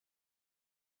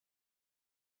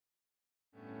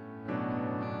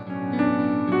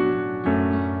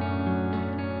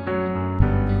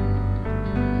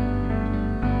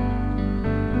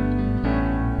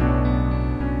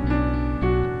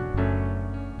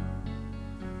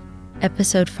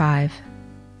Episode 5,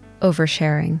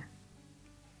 Oversharing.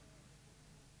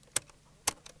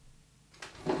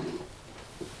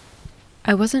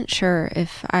 I wasn't sure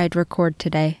if I'd record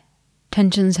today.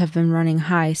 Tensions have been running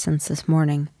high since this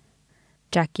morning.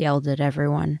 Jack yelled at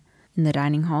everyone in the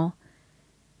dining hall.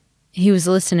 He was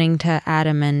listening to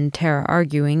Adam and Tara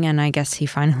arguing, and I guess he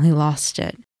finally lost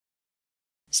it.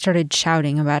 Started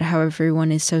shouting about how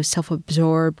everyone is so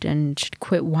self-absorbed and should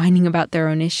quit whining about their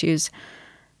own issues.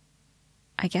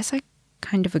 I guess I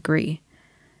kind of agree.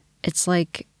 It's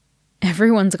like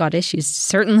everyone's got issues.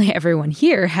 Certainly everyone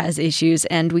here has issues,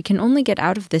 and we can only get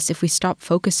out of this if we stop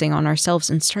focusing on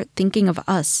ourselves and start thinking of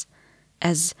us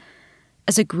as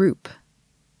a group,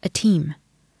 a team.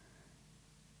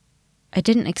 I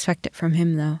didn't expect it from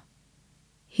him, though.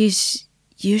 He's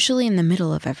usually in the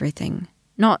middle of everything.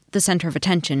 Not the center of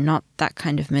attention, not that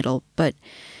kind of middle, but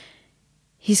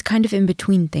he's kind of in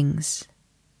between things.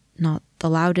 Not the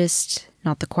loudest,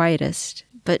 not the quietest,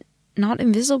 but not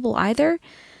invisible either.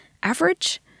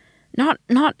 Average? Not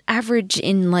average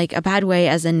in like a bad way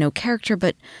as in no character,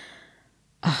 but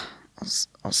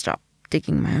I'll stop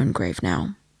digging my own grave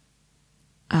now.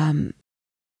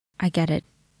 I get it.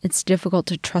 It's difficult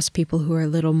to trust people who are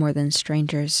little more than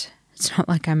strangers. It's not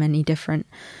like I'm any different,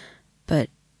 but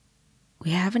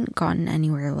we haven't gotten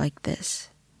anywhere like this,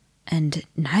 and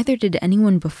neither did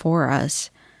anyone before us,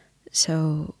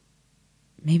 so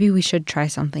maybe we should try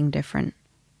something different.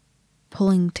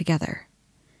 Pulling together.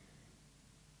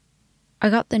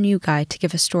 I got the new guy to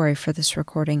give a story for this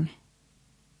recording.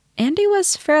 Andy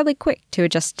was fairly quick to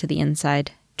adjust to the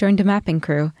inside, joined a mapping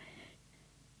crew.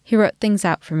 He wrote things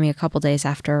out for me a couple days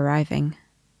after arriving.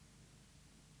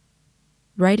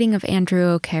 Writing of Andrew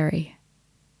O'Carey,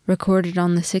 recorded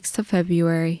on the 6th of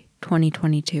February,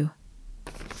 2022.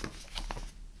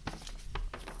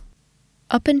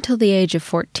 Up until the age of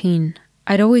 14,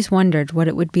 I'd always wondered what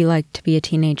it would be like to be a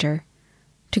teenager,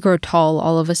 to grow tall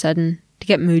all of a sudden, to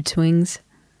get mood swings.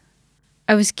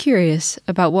 I was curious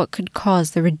about what could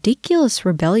cause the ridiculous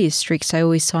rebellious streaks I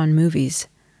always saw in movies.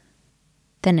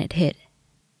 Then it hit.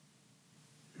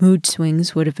 Mood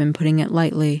swings would have been putting it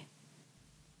lightly.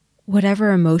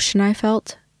 Whatever emotion I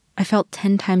felt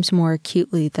 10 times more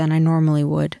acutely than I normally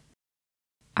would.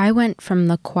 I went from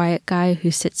the quiet guy who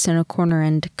sits in a corner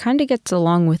and kinda gets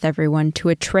along with everyone to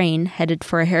a train headed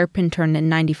for a hairpin turn at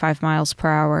 95 miles per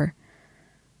hour.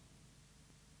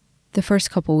 The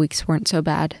first couple weeks weren't so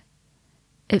bad.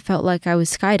 It felt like I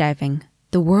was skydiving.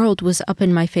 The world was up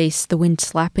in my face, the wind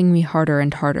slapping me harder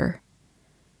and harder.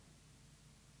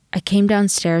 I came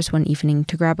downstairs one evening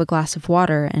to grab a glass of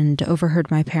water and overheard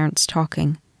my parents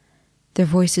talking, their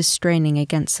voices straining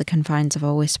against the confines of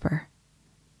a whisper.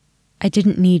 I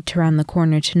didn't need to round the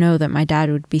corner to know that my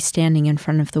dad would be standing in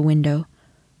front of the window,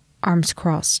 arms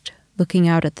crossed, looking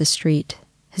out at the street,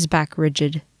 his back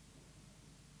rigid.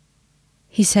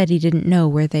 He said he didn't know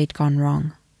where they'd gone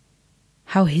wrong.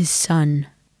 How his son,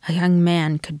 a young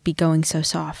man, could be going so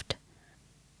soft.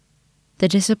 The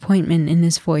disappointment in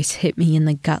his voice hit me in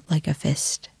the gut like a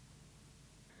fist.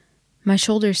 My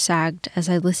shoulders sagged as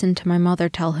I listened to my mother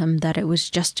tell him that it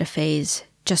was just a phase,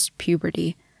 just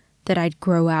puberty, that I'd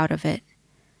grow out of it.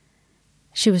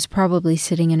 She was probably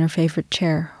sitting in her favorite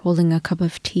chair, holding a cup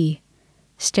of tea,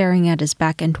 staring at his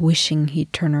back and wishing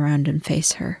he'd turn around and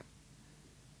face her.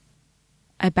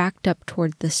 I backed up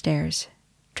toward the stairs,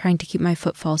 trying to keep my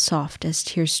footfall soft as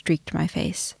tears streaked my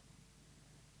face.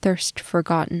 Thirst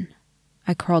forgotten,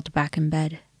 I crawled back in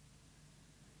bed.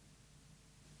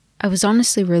 I was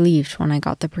honestly relieved when I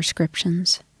got the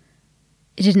prescriptions.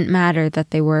 It didn't matter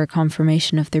that they were a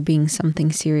confirmation of there being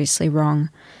something seriously wrong.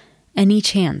 Any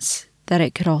chance that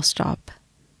it could all stop,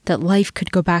 that life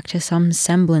could go back to some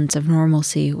semblance of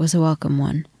normalcy, was a welcome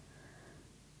one.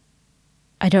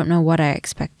 I don't know what I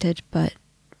expected, but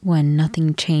when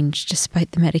nothing changed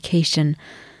despite the medication,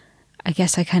 I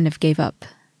guess I kind of gave up.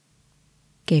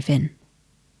 Gave in.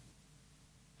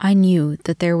 I knew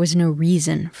that there was no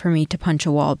reason for me to punch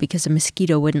a wall because a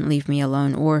mosquito wouldn't leave me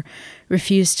alone, or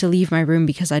refuse to leave my room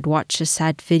because I'd watched a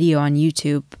sad video on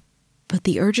YouTube, but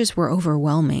the urges were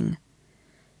overwhelming.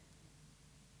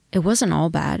 It wasn't all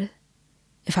bad.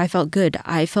 If I felt good,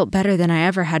 I felt better than I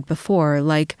ever had before,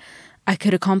 like I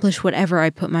could accomplish whatever I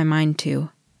put my mind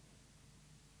to.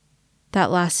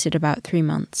 That lasted about 3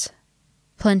 months.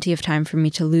 Plenty of time for me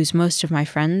to lose most of my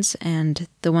friends, and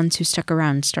the ones who stuck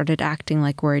around started acting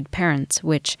like worried parents,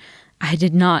 which I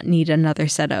did not need another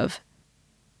set of.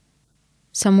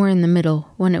 Somewhere in the middle,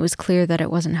 when it was clear that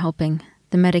it wasn't helping,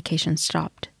 the medication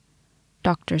stopped.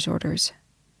 Doctor's orders.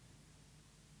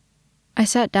 I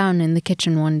sat down in the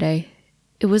kitchen one day.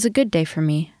 It was a good day for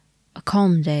me, a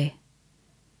calm day.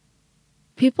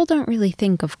 People don't really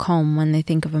think of calm when they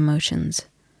think of emotions,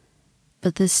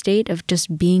 but the state of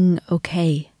just being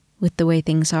okay with the way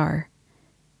things are,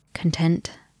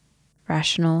 content,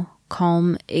 rational,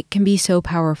 calm, it can be so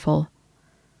powerful.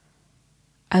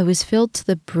 I was filled to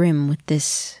the brim with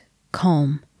this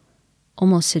calm,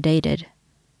 almost sedated,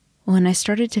 when I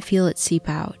started to feel it seep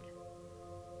out.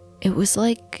 It was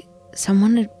like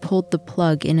someone had pulled the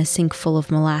plug in a sink full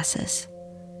of molasses.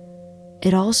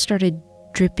 It all started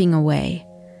dripping away,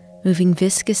 moving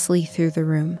viscously through the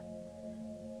room.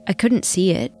 I couldn't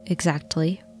see it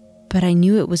exactly, but I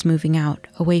knew it was moving out,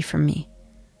 away from me.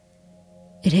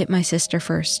 It hit my sister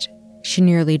first. She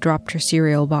nearly dropped her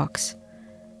cereal box.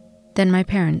 Then my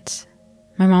parents.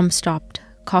 My mom stopped,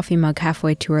 coffee mug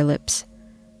halfway to her lips.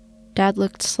 Dad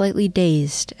looked slightly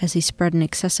dazed as he spread an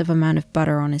excessive amount of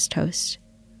butter on his toast.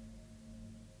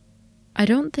 I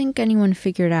don't think anyone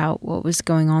figured out what was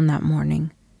going on that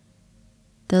morning.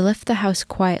 They left the house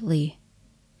quietly,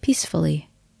 peacefully,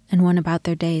 and went about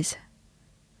their days.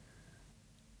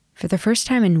 For the first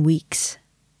time in weeks,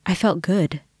 I felt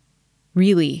good.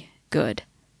 Really good.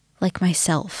 Like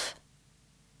myself.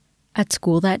 At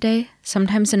school that day,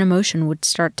 sometimes an emotion would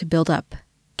start to build up,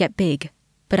 get big,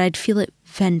 but I'd feel it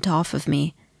vent off of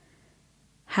me.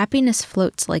 Happiness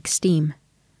floats like steam.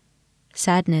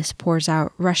 Sadness pours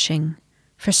out, rushing.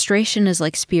 Frustration is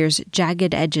like spears,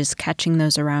 jagged edges catching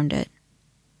those around it.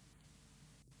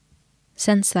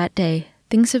 Since that day,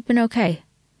 things have been okay.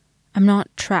 I'm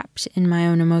not trapped in my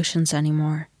own emotions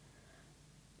anymore.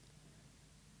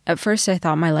 At first I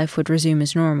thought my life would resume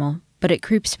as normal, but it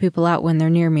creeps people out when they're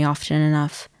near me often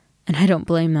enough, and I don't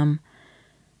blame them.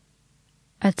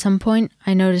 At some point,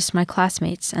 I noticed my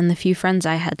classmates and the few friends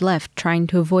I had left trying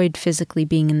to avoid physically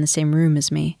being in the same room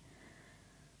as me.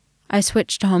 I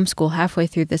switched to homeschool halfway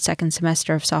through the second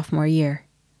semester of sophomore year.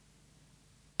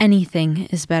 Anything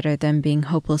is better than being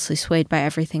hopelessly swayed by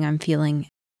everything I'm feeling.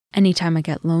 Anytime I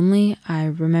get lonely, I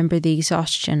remember the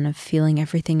exhaustion of feeling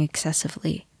everything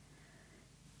excessively.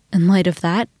 In light of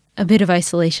that, a bit of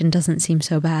isolation doesn't seem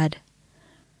so bad.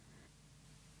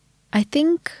 I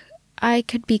think I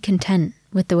could be content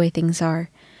with the way things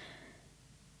are.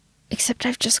 Except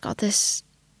I've just got this,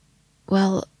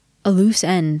 a loose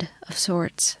end of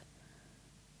sorts.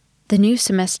 The new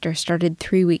semester started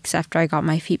 3 weeks after I got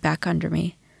my feet back under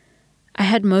me. I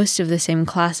had most of the same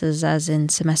classes as in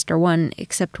semester 1,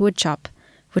 except woodshop,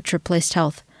 which replaced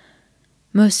health.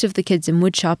 Most of the kids in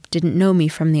woodshop didn't know me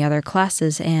from the other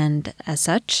classes, and, as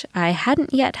such, I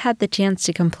hadn't yet had the chance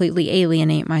to completely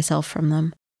alienate myself from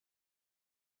them.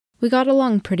 We got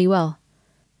along pretty well.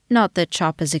 Not that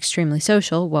shop is extremely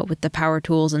social, what with the power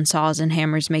tools and saws and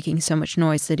hammers making so much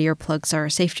noise that earplugs are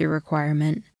a safety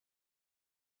requirement.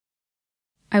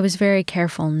 I was very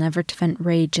careful never to vent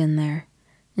rage in there,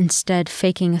 instead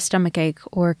faking a stomachache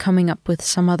or coming up with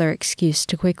some other excuse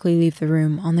to quickly leave the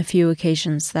room on the few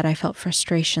occasions that I felt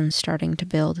frustration starting to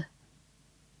build.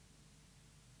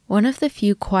 One of the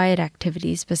few quiet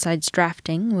activities besides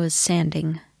drafting was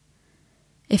sanding.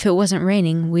 If it wasn't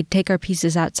raining, we'd take our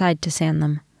pieces outside to sand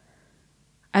them.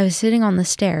 I was sitting on the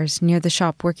stairs near the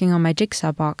shop working on my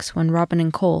jigsaw box when Robin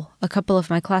and Cole, a couple of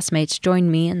my classmates,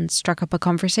 joined me and struck up a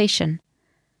conversation.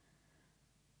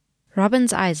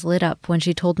 Robin's eyes lit up when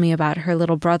she told me about her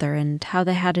little brother and how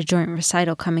they had a joint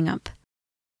recital coming up.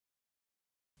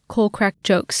 Cole cracked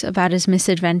jokes about his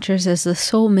misadventures as the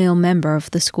sole male member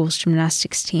of the school's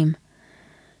gymnastics team.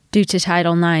 Due to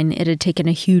Title IX, it had taken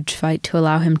a huge fight to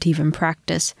allow him to even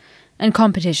practice, and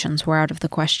competitions were out of the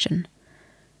question.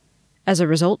 As a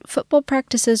result, football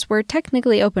practices were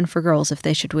technically open for girls if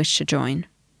they should wish to join.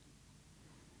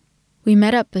 We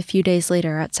met up a few days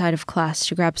later outside of class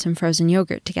to grab some frozen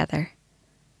yogurt together.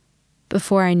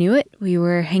 Before I knew it, we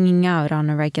were hanging out on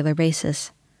a regular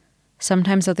basis.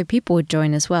 Sometimes other people would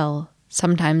join as well.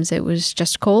 Sometimes it was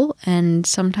just Cole, and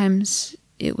sometimes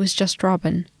it was just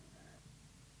Robin.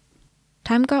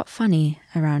 Time got funny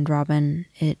around Robin.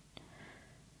 It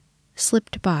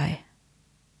slipped by.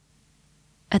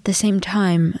 At the same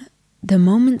time, the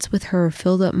moments with her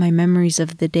filled up my memories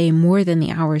of the day more than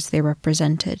the hours they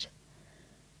represented.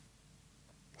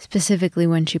 Specifically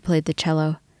when she played the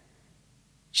cello.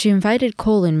 She invited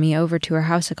Cole and me over to her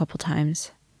house a couple times.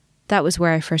 That was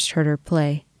where I first heard her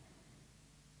play.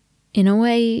 In a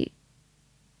way,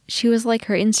 she was like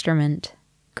her instrument,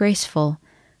 graceful,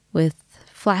 with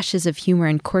flashes of humor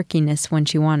and quirkiness when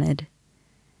she wanted.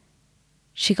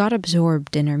 She got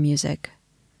absorbed in her music,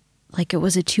 like it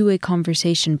was a two-way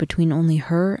conversation between only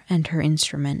her and her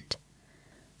instrument.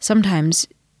 Sometimes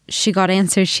she got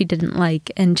answers she didn't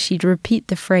like, and she'd repeat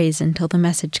the phrase until the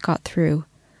message got through.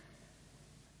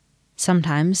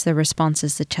 Sometimes the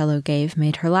responses the cello gave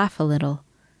made her laugh a little,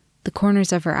 the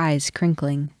corners of her eyes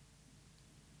crinkling.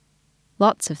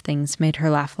 Lots of things made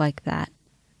her laugh like that.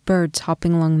 Birds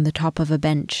hopping along the top of a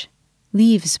bench,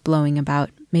 leaves blowing about,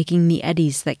 making the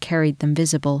eddies that carried them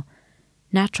visible,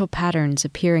 natural patterns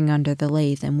appearing under the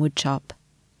lathe and woodshop.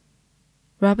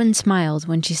 Robin smiled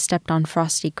when she stepped on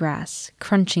frosty grass,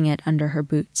 crunching it under her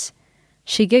boots.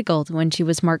 She giggled when she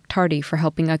was marked tardy for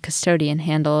helping a custodian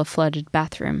handle a flooded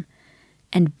bathroom,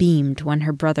 and beamed when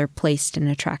her brother placed in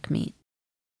a track meet.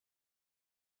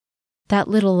 That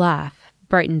little laugh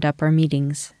brightened up our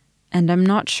meetings, and I'm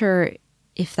not sure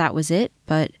if that was it,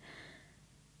 but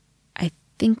I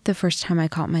think the first time I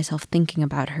caught myself thinking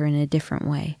about her in a different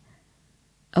way.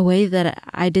 A way that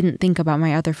I didn't think about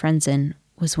my other friends in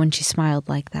was when she smiled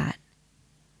like that.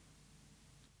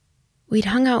 We'd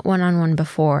hung out one-on-one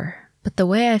before, but the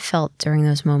way I felt during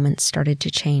those moments started to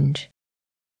change.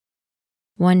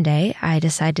 One day, I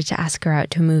decided to ask her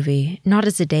out to a movie, not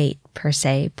as a date, per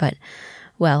se, but,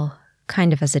 well,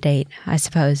 kind of as a date, I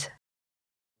suppose.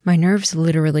 My nerves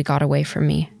literally got away from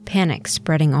me, panic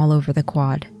spreading all over the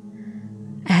quad.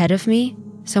 Ahead of me,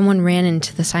 someone ran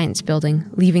into the science building,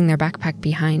 leaving their backpack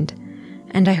behind,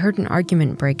 and I heard an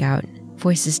argument break out,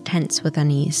 voices tense with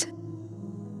unease.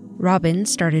 Robin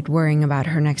started worrying about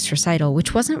her next recital,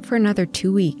 which wasn't for another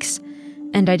 2 weeks,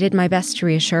 and I did my best to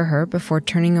reassure her before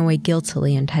turning away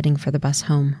guiltily and heading for the bus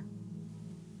home.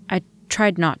 I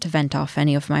tried not to vent off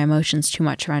any of my emotions too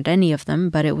much around any of them,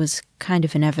 but it was kind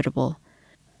of inevitable.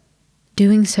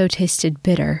 Doing so tasted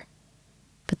bitter,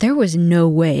 but there was no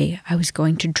way I was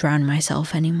going to drown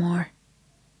myself anymore.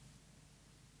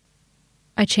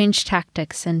 I changed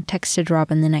tactics and texted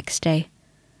Robin the next day.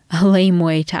 A lame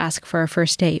way to ask for a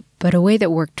first date, but a way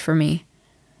that worked for me.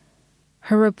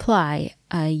 Her reply,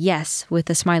 a yes with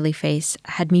a smiley face,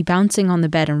 had me bouncing on the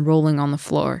bed and rolling on the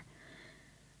floor.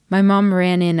 My mom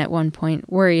ran in at one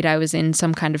point, worried I was in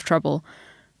some kind of trouble.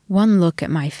 One look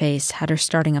at my face had her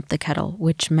starting up the kettle,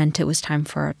 which meant it was time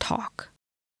for a talk.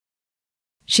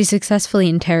 She successfully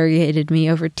interrogated me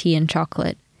over tea and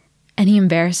chocolate. Any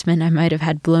embarrassment I might have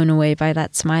had blown away by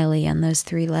that smiley and those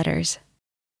 3 letters.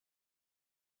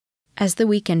 As the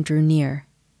weekend drew near,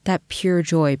 that pure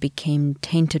joy became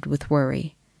tainted with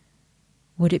worry.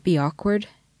 Would it be awkward?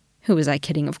 Who was I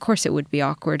kidding? Of course it would be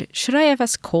awkward. Should I have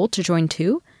asked Cole to join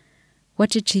too? What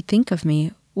did she think of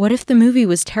me? What if the movie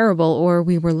was terrible or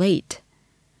we were late?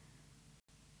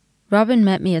 Robin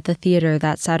met me at the theater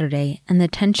that Saturday, and the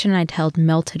tension I'd held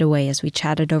melted away as we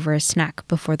chatted over a snack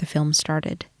before the film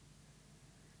started.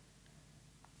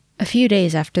 A few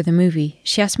days after the movie,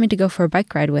 she asked me to go for a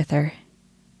bike ride with her.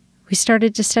 We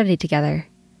started to study together.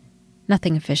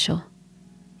 Nothing official.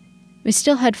 We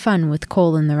still had fun with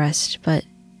Cole and the rest, but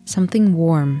something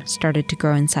warm started to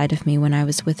grow inside of me when I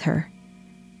was with her.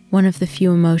 One of the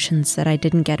few emotions that I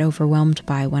didn't get overwhelmed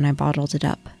by when I bottled it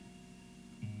up.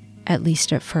 At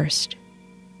least at first.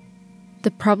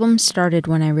 The problem started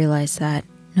when I realized that,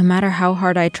 no matter how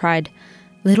hard I tried,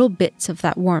 little bits of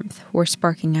that warmth were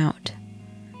sparking out.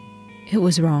 It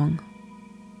was wrong.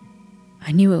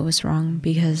 I knew it was wrong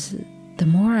because the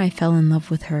more I fell in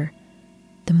love with her,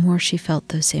 the more she felt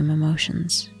those same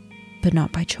emotions, but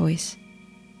not by choice.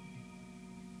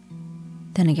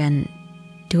 Then again,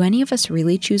 do any of us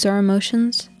really choose our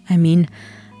emotions? I mean,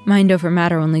 mind over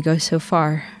matter only goes so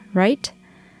far, right?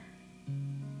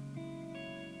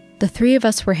 The 3 of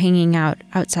us were hanging out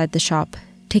outside the shop,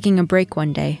 taking a break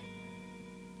one day.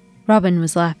 Robin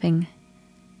was laughing.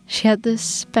 She had this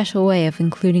special way of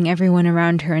including everyone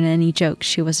around her in any jokes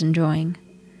she was enjoying.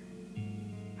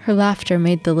 Her laughter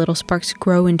made the little sparks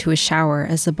grow into a shower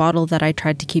as the bottle that I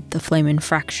tried to keep the flame in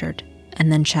fractured,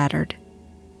 and then shattered.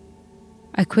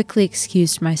 I quickly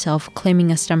excused myself,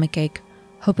 claiming a stomachache,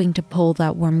 hoping to pull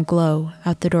that warm glow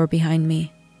out the door behind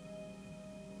me.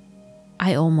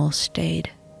 I almost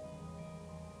stayed.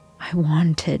 I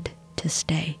wanted to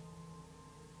stay.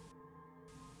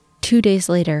 2 days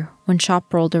later, when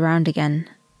shop rolled around again,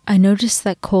 I noticed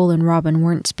that Cole and Robin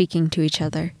weren't speaking to each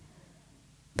other,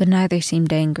 but neither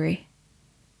seemed angry.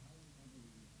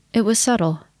 It was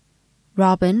subtle.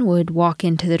 Robin would walk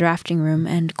into the drafting room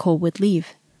and Cole would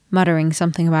leave, muttering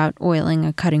something about oiling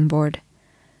a cutting board.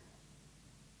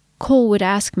 Cole would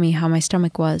ask me how my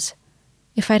stomach was,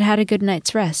 if I'd had a good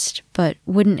night's rest, but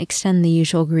wouldn't extend the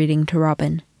usual greeting to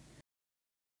Robin.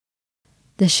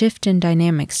 The shift in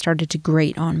dynamics started to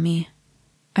grate on me.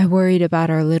 I worried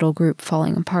about our little group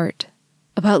falling apart,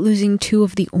 about losing 2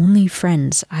 of the only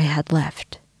friends I had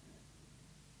left.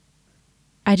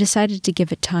 I decided to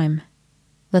give it time,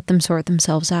 let them sort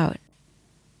themselves out.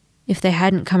 If they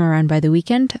hadn't come around by the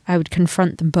weekend, I would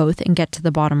confront them both and get to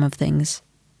the bottom of things.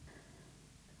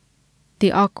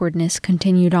 The awkwardness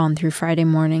continued on through Friday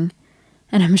morning,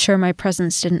 and I'm sure my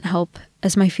presence didn't help,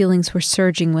 as my feelings were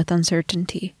surging with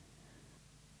uncertainty.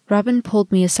 Robin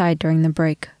pulled me aside during the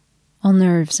break, all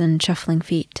nerves and shuffling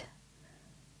feet.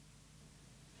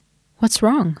 "What's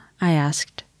wrong?" I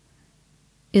asked.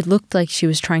 It looked like she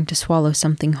was trying to swallow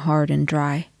something hard and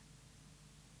dry.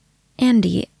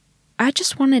 "Andy, I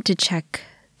just wanted to check.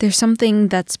 There's something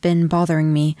that's been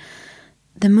bothering me.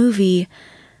 The movie...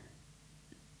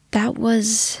 that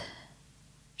was..."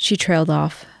 She trailed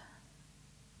off.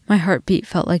 My heartbeat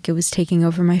felt like it was taking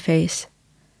over my face.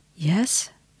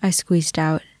 "Yes?" I squeezed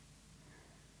out.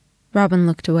 Robin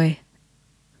looked away.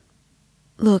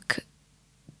 "Look,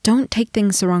 don't take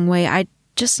things the wrong way. I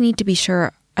just need to be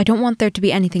sure. I don't want there to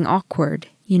be anything awkward,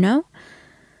 you know?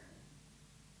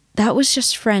 That was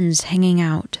just friends hanging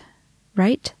out,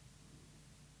 right?"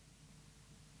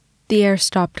 The air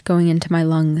stopped going into my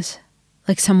lungs,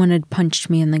 like someone had punched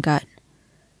me in the gut.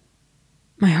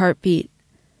 My heartbeat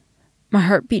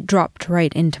dropped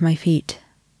right into my feet.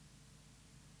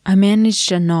 I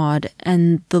managed a nod,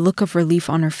 and the look of relief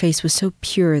on her face was so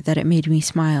pure that it made me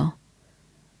smile.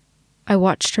 I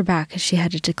watched her back as she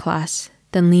headed to class,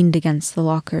 then leaned against the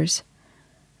lockers.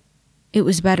 It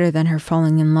was better than her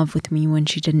falling in love with me when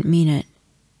she didn't mean it.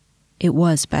 It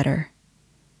was better.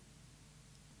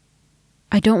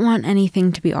 "I don't want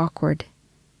anything to be awkward."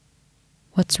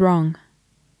 "What's wrong?"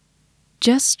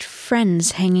 "Just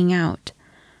friends hanging out."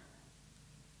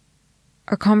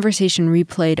 Our conversation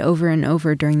replayed over and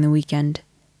over during the weekend.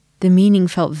 The meaning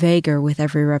felt vaguer with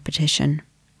every repetition.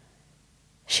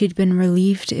 She'd been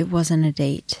relieved it wasn't a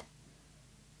date.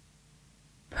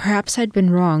 Perhaps I'd been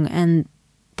wrong, and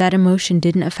that emotion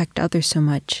didn't affect others so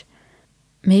much.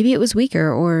 Maybe it was weaker,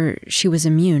 or she was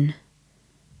immune.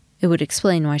 It would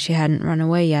explain why she hadn't run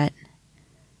away yet.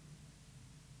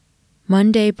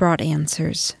 Monday brought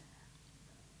answers.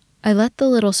 I let the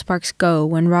little sparks go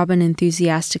when Robin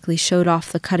enthusiastically showed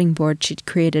off the cutting board she'd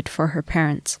created for her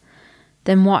parents,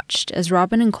 then watched as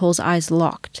Robin and Cole's eyes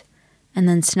locked, and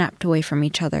then snapped away from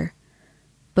each other,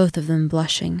 both of them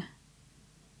blushing.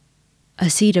 A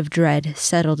seed of dread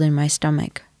settled in my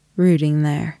stomach, rooting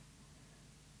there.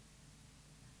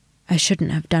 I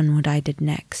shouldn't have done what I did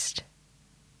next.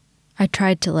 I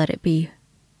tried to let it be,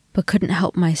 but couldn't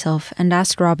help myself and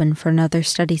asked Robin for another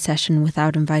study session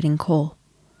without inviting Cole.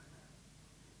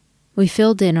 We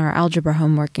filled in our algebra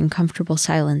homework in comfortable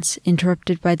silence,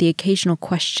 interrupted by the occasional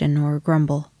question or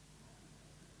grumble.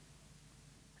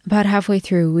 About halfway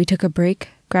through, we took a break,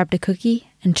 grabbed a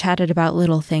cookie, and chatted about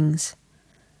little things.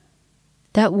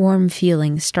 That warm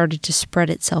feeling started to spread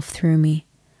itself through me,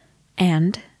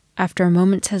 and, after a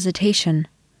moment's hesitation,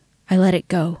 I let it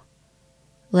go,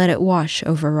 let it wash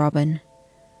over Robin.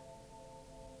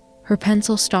 Her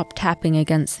pencil stopped tapping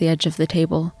against the edge of the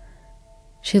table.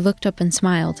 She looked up and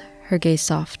smiled, her gaze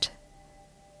soft.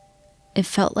 It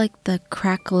felt like the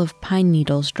crackle of pine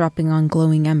needles dropping on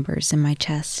glowing embers in my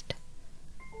chest.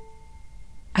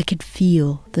 I could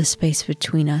feel the space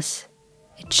between us,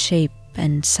 its shape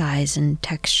and size and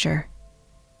texture.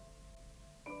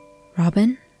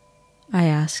 "Robin?" I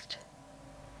asked.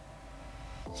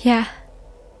 "Yeah."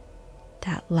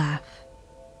 That laugh.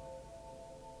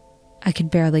 I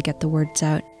could barely get the words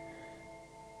out.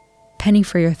 "Penny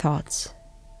for your thoughts."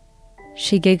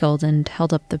 She giggled and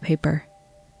held up the paper.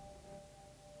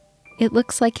 "It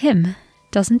looks like him,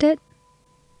 doesn't it?"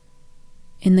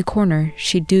 In the corner,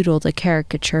 she doodled a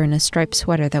caricature in a striped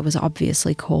sweater that was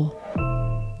obviously Cole.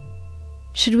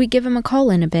 "Should we give him a call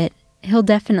in a bit? He'll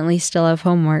definitely still have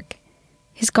homework.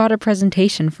 He's got a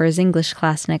presentation for his English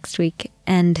class next week,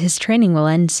 and his training will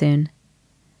end soon."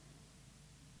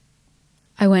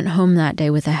 I went home that day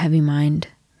with a heavy mind.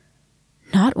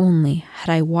 Not only had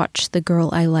I watched the girl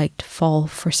I liked fall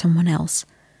for someone else,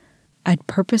 I'd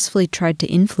purposefully tried to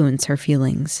influence her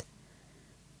feelings.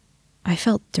 I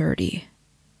felt dirty,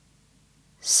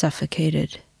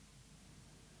 suffocated.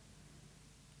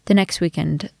 The next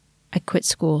weekend, I quit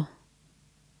school.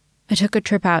 I took a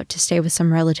trip out to stay with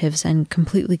some relatives and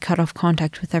completely cut off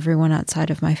contact with everyone outside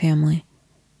of my family.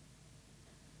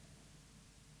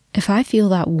 If I feel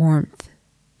that warmth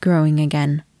growing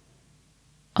again,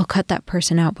 I'll cut that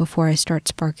person out before I start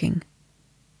sparking.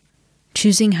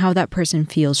 Choosing how that person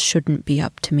feels shouldn't be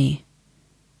up to me.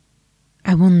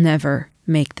 I will never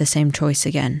make the same choice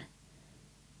again.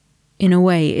 In a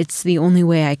way, it's the only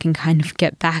way I can kind of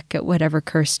get back at whatever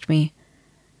cursed me.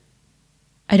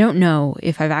 I don't know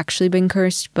if I've actually been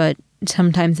cursed, but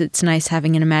sometimes it's nice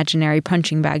having an imaginary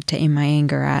punching bag to aim my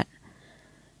anger at.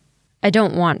 I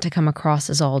don't want to come across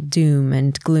as all doom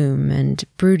and gloom and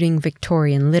brooding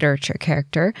Victorian literature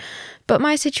character, but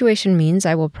my situation means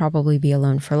I will probably be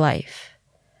alone for life.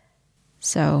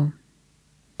 So,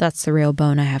 that's the real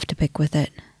bone I have to pick with it.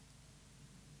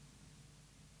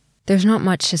 There's not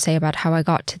much to say about how I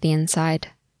got to the inside.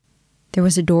 There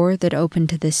was a door that opened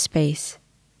to this space.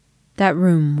 That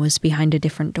room was behind a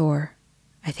different door,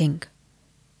 I think.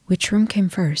 Which room came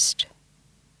first?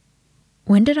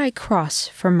 When did I cross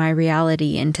from my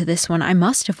reality into this one? I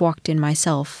must have walked in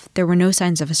myself. There were no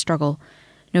signs of a struggle.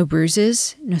 No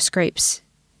bruises, no scrapes,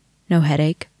 no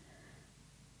headache.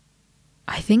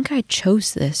 I think I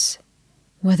chose this,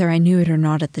 whether I knew it or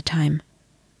not at the time.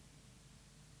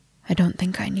 I don't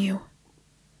think I knew.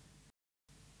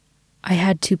 I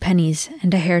had 2 pennies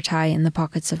and a hair tie in the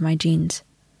pockets of my jeans,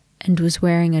 and was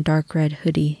wearing a dark red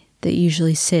hoodie that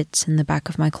usually sits in the back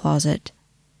of my closet.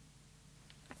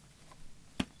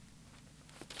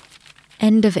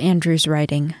 End of Andrew's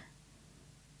writing.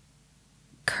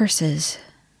 Curses.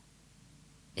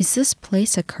 Is this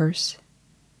place a curse?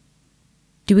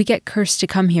 Do we get cursed to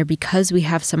come here because we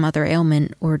have some other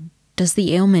ailment, or does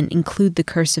the ailment include the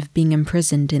curse of being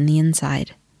imprisoned in the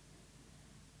inside?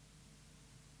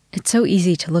 It's so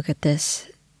easy to look at this,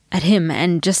 at him,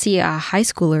 and just see a high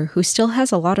schooler who still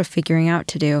has a lot of figuring out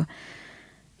to do.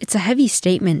 It's a heavy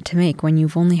statement to make when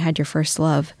you've only had your first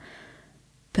love,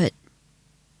 but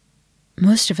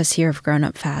most of us here have grown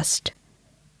up fast.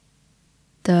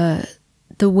 The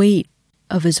weight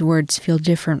of his words feel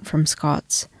different from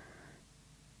Scott's.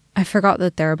 I forgot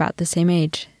that they're about the same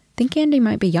age. Think Andy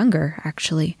might be younger,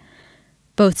 actually.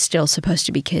 Both still supposed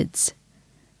to be kids.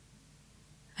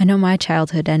 I know my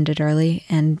childhood ended early,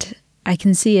 and I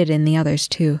can see it in the others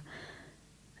too.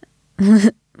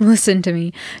 Listen to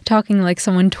me, talking like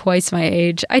someone twice my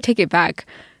age. I take it back.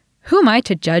 Who am I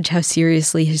to judge how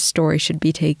seriously his story should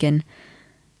be taken?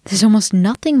 There's almost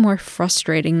nothing more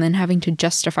frustrating than having to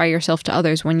justify yourself to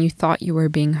others when you thought you were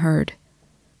being heard.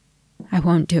 I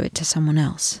won't do it to someone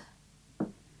else.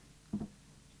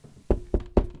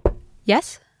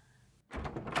 Yes?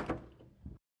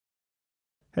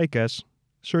 Hey, Cass.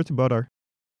 Sorry to bother.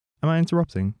 Am I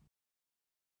interrupting?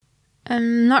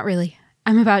 Not really.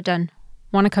 I'm about done.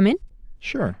 Want to come in?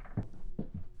 Sure.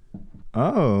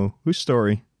 Oh, whose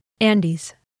story?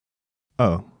 Andy's.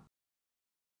 Oh.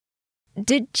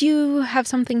 Did you have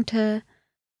something to...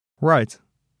 Right.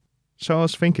 So I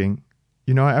was thinking,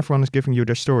 you know how everyone is giving you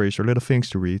their stories or little things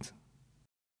to read?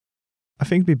 I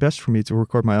think it'd be best for me to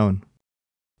record my own.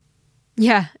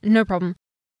 Yeah, no problem.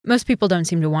 Most people don't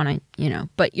seem to want to,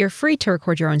 but you're free to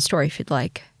record your own story if you'd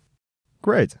like.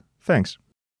 Great, thanks.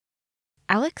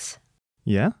 Alex?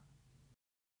 Yeah?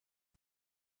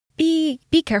 Be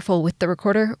careful with the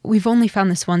recorder. We've only found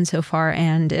this one so far,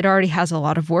 and it already has a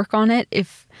lot of work on it.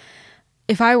 If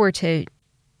I were to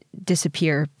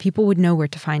disappear, people would know where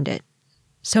to find it.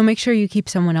 So make sure you keep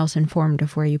someone else informed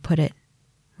of where you put it.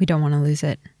 We don't want to lose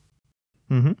it.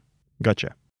 Mm-hmm.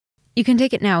 Gotcha. You can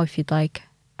take it now if you'd like.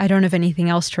 I don't have anything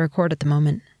else to record at the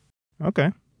moment.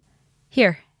 Okay.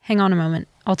 Here, hang on a moment.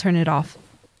 I'll turn it off.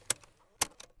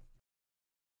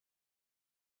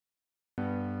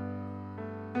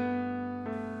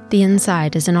 The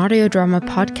Inside is an audio drama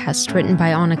podcast written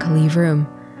by Annika Lee Vroom.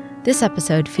 This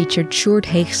episode featured Sjoerd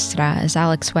Heegstra as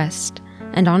Alex West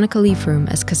and Annika Lee Vroom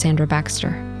as Cassandra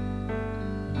Baxter.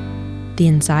 The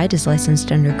Inside is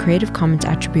licensed under Creative Commons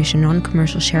Attribution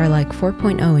Non-Commercial Share-alike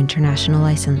 4.0 International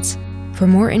License. For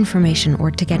more information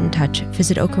or to get in touch,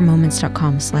 visit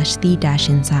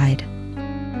okermoments.com/the-inside.